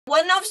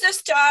One of the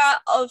star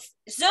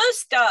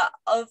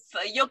of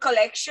your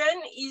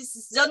collection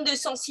is Zone de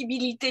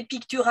sensibilité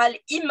picturale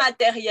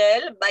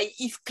immatérielle by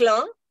Yves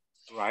Klein.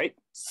 Right.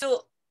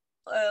 So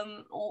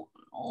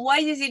why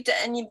is it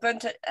an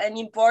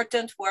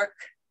important work?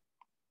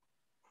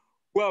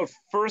 Well,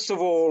 first of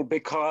all,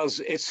 because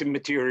it's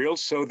immaterial,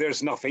 so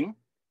there's nothing.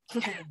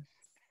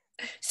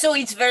 So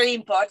it's very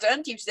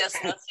important if there's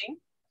nothing.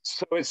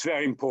 So it's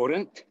very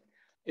important.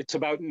 It's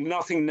about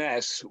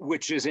nothingness,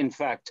 which is in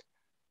fact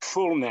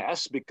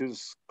fullness,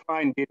 because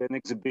Klein did an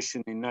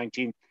exhibition in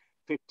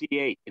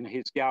 1958 in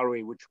his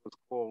gallery, which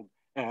was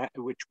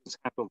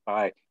handled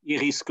by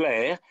Yves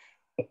Klein,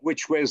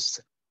 which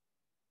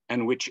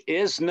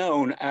is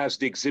known as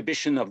the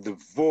exhibition of the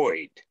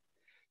void.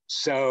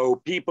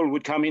 So people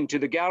would come into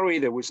the gallery,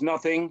 there was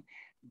nothing,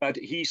 but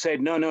he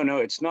said, no,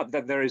 it's not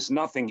that there is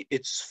nothing,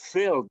 it's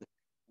filled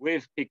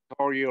with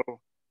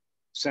pictorial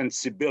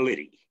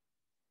sensibility.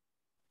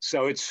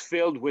 So it's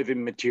filled with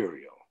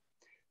immaterial.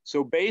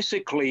 So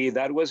basically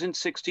that was in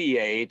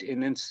 68,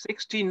 and in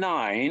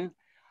 69,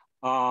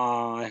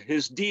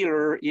 his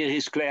dealer,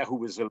 Yves Klein, who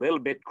was a little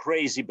bit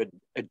crazy, but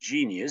a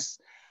genius,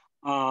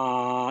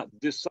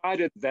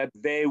 decided that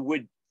they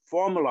would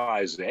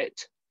formalize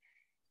it,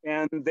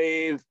 and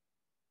they've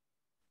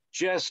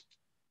just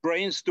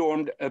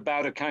brainstormed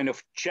about a kind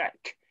of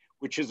check,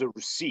 which is a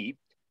receipt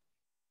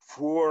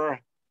for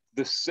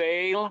the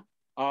sale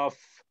of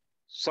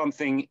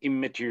something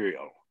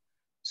immaterial.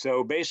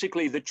 So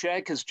basically the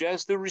check is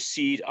just the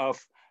receipt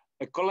of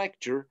a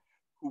collector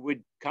who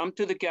would come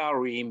to the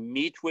gallery,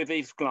 meet with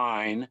Yves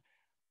Klein.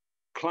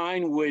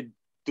 Klein would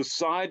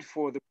decide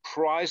for the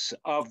price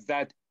of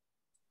that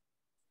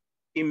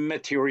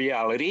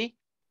immateriality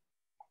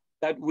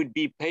that would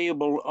be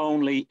payable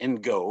only in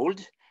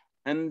gold.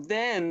 And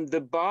then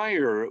the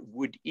buyer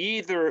would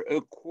either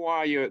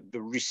acquire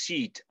the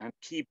receipt and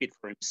keep it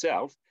for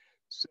himself,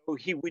 so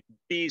he would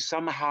be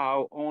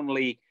somehow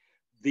only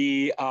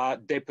the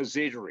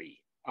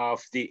depository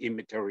of the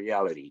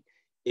immateriality.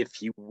 If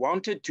he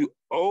wanted to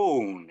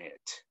own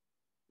it,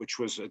 which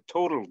was a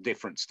total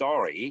different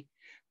story,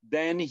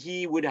 then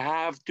he would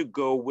have to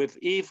go with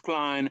Yves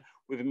Klein,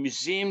 with a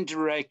museum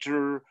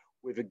director,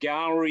 with a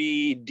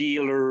gallery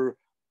dealer.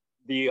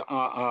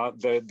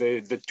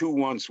 The two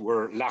ones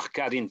were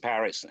L'Arcade in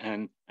Paris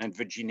and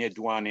Virginia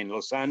Douane in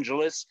Los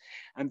Angeles.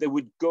 And they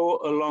would go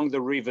along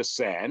the River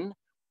Seine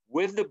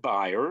with the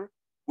buyer,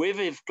 with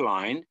Yves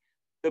Klein.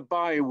 The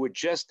buyer would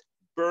just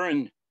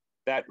burn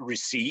that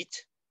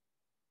receipt,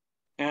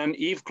 and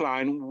Yves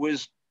Klein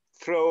was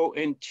throw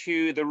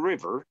into the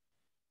river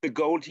the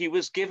gold he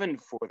was given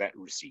for that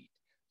receipt.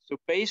 So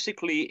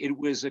basically it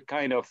was a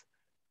kind of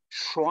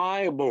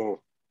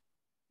tribal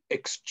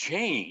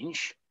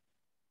exchange,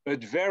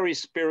 but very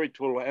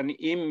spiritual and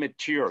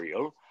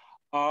immaterial,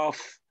 of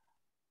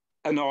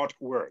an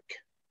artwork.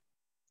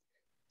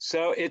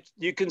 So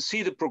you can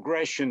see the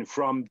progression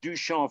from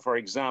Duchamp, for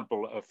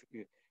example, of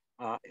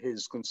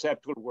his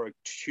conceptual work,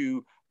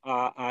 to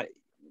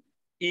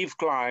Yves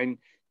Klein,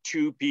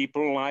 to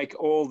people like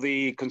all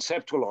the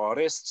conceptual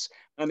artists,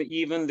 and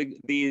even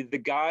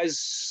the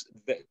guys,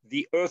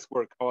 the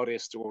earthwork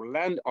artists or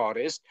land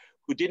artists,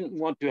 who didn't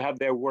want to have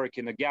their work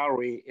in a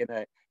gallery, in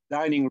a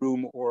dining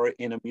room, or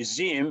in a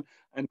museum,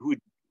 and who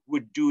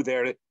would do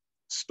their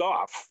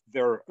stuff,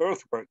 their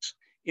earthworks,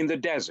 in the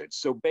desert.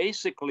 So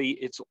basically,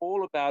 it's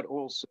all about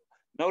also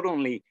not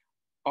only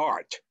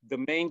art,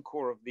 the main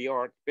core of the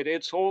art, but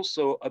it's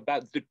also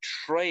about the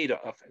trade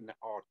of an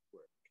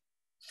artwork.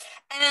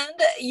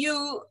 And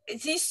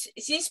this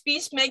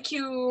piece make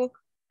you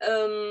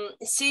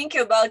think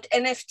about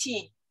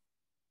NFT?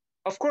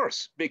 Of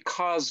course,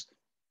 because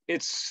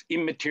it's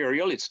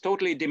immaterial, it's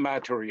totally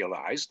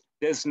dematerialized.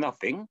 There's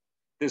nothing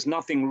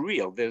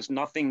real. There's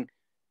nothing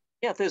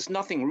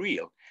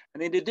real.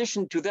 And in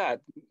addition to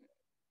that,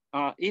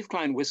 Yves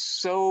Klein was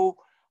so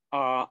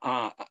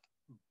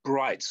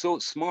bright, so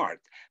smart,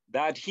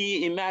 that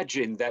he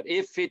imagined that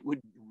if it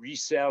would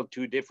resell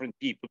to different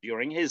people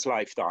during his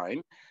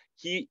lifetime,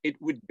 it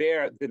would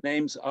bear the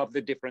names of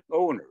the different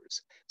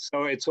owners.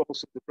 So it's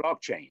also the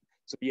blockchain.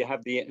 So you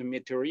have the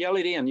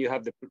immateriality and you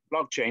have the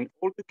blockchain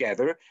all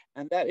together,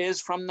 and that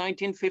is from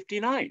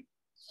 1959.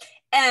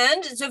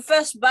 And the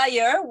first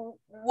buyer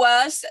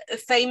was a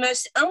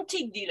famous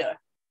antique dealer.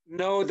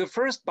 No, the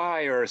first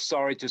buyer,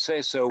 sorry to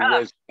say so,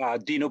 was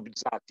Dino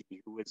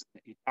Buzzati, who was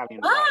an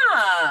Italian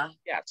writer.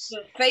 Yes.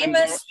 The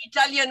famous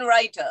Italian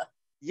writer.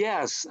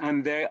 Yes,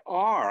 and there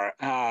are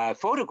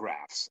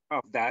photographs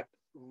of that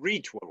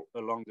ritual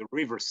along the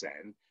River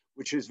Seine,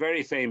 which is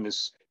very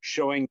famous,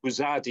 showing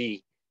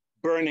Buzzati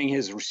burning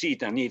his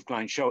receipt and Yves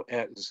Klein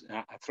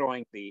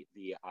throwing the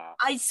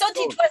I thought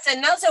it was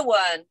another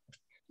one.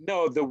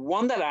 No, the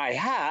one that I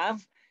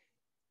have,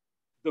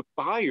 the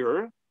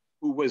buyer,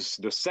 who was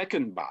the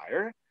second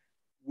buyer,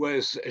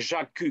 was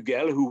Jacques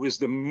Kugel, who was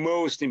the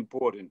most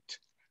important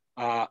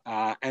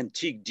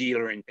antique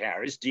dealer in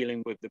Paris,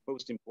 dealing with the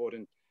most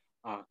important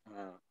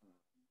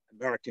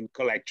American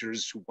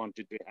collectors who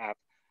wanted to have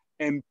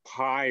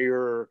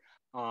empire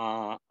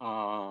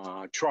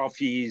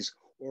trophies,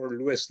 or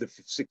Louis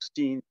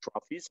XVI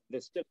trophies. They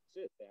still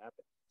exist. They have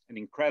an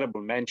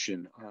incredible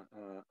mention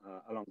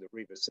along the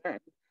River Seine.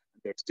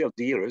 They're still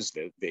dealers,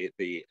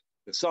 the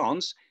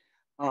sons,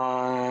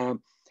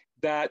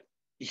 that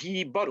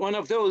he bought one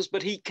of those,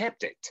 but he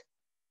kept it.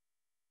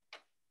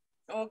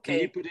 Okay.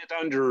 And he put it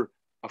under,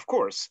 of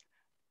course,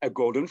 a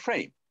golden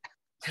frame.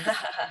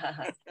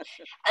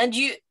 And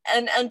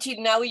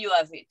until now you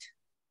have it.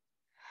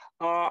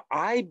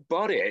 I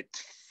bought it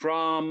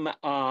from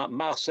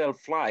Marcel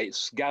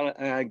Fleiss,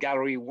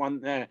 Gallery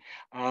 1900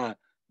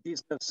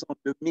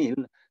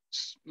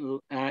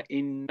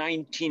 in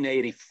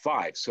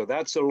 1985. So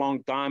that's a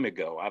long time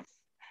ago.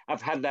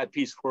 I've had that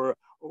piece for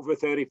over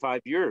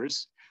 35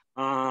 years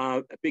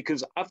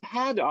because I've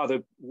had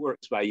other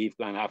works by Yves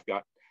Klein.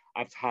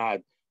 I've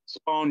had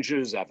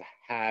sponges, I've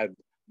had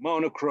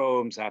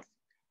monochromes, I've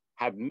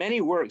had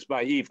many works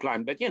by Yves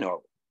Klein, but you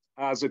know,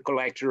 as a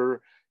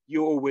collector,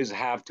 you always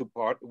have to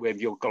part with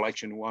your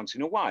collection once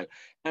in a while.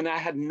 And I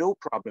had no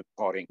problem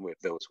parting with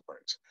those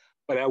works,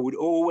 but I would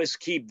always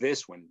keep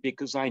this one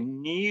because I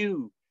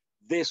knew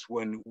this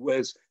one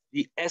was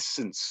the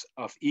essence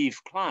of Yves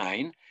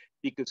Klein,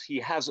 because he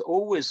has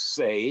always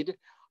said,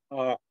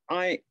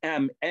 I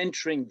am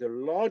entering the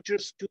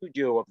largest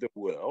studio of the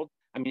world.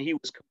 I mean, he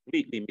was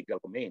completely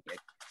megalomaniac,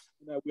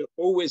 and I will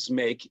always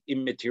make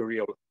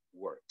immaterial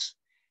works.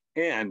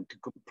 And to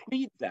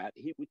complete that,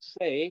 he would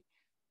say,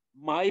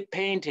 my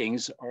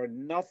paintings are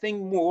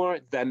nothing more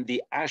than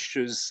the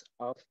ashes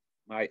of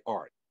my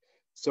art.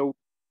 So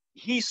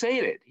he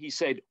said it. He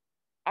said,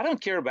 I don't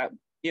care about,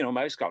 you know,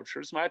 my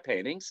sculptures, my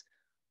paintings.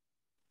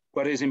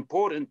 What is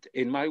important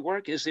in my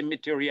work is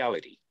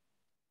immateriality.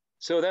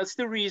 So that's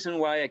the reason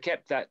why I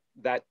kept that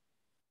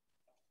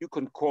you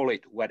can call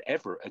it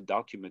whatever, a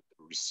document,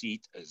 a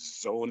receipt, a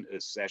zone, a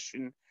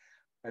session,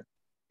 but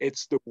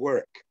it's the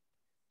work.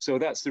 So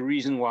that's the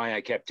reason why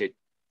I kept it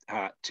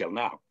till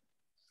now.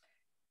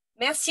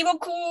 Merci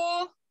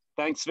beaucoup.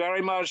 Thanks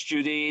very much,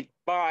 Judith.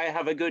 Bye.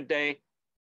 Have a good day.